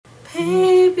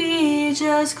Baby,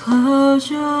 just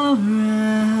close your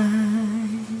eyes.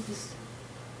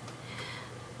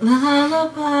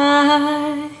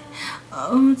 Lullaby.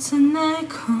 Oh, tonight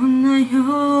こんな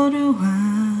夜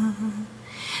は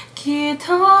きっ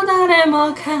と誰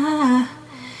もが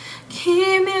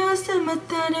君を責め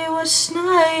たりはし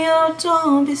ないよ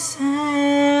Don't be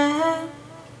sad.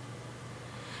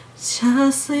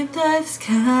 Just sleep で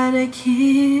疲れ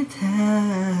きた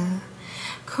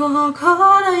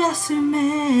心休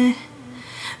め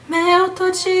目を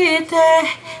閉じて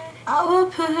I will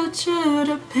put you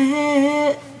to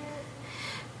bed.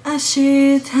 明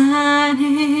日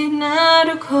にな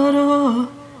る頃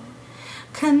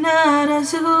必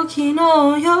ず昨日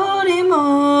より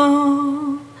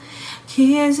も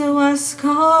傷は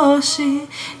少し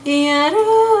癒える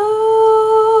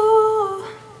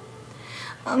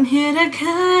I'm here to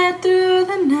guide through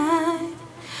the night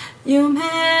夢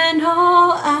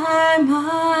の合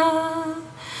間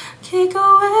聞こ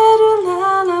える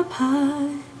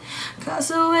Lullaby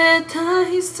数えた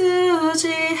羊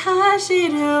走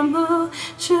る無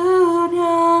重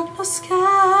力のスカ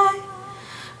イ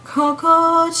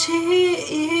心地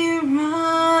いい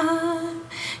ライ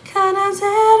奏で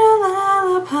る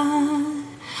Lullaby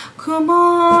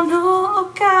雲の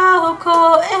丘を越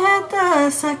え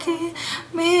た先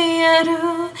見える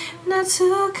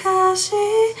懐かしい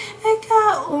笑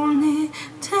顔に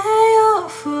手を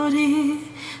振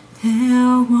り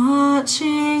They're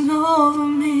watching over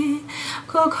me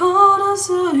心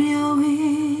強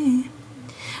い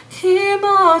気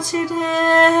持ちで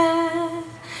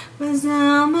目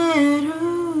覚める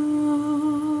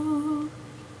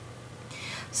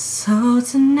So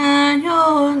tonight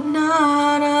you're not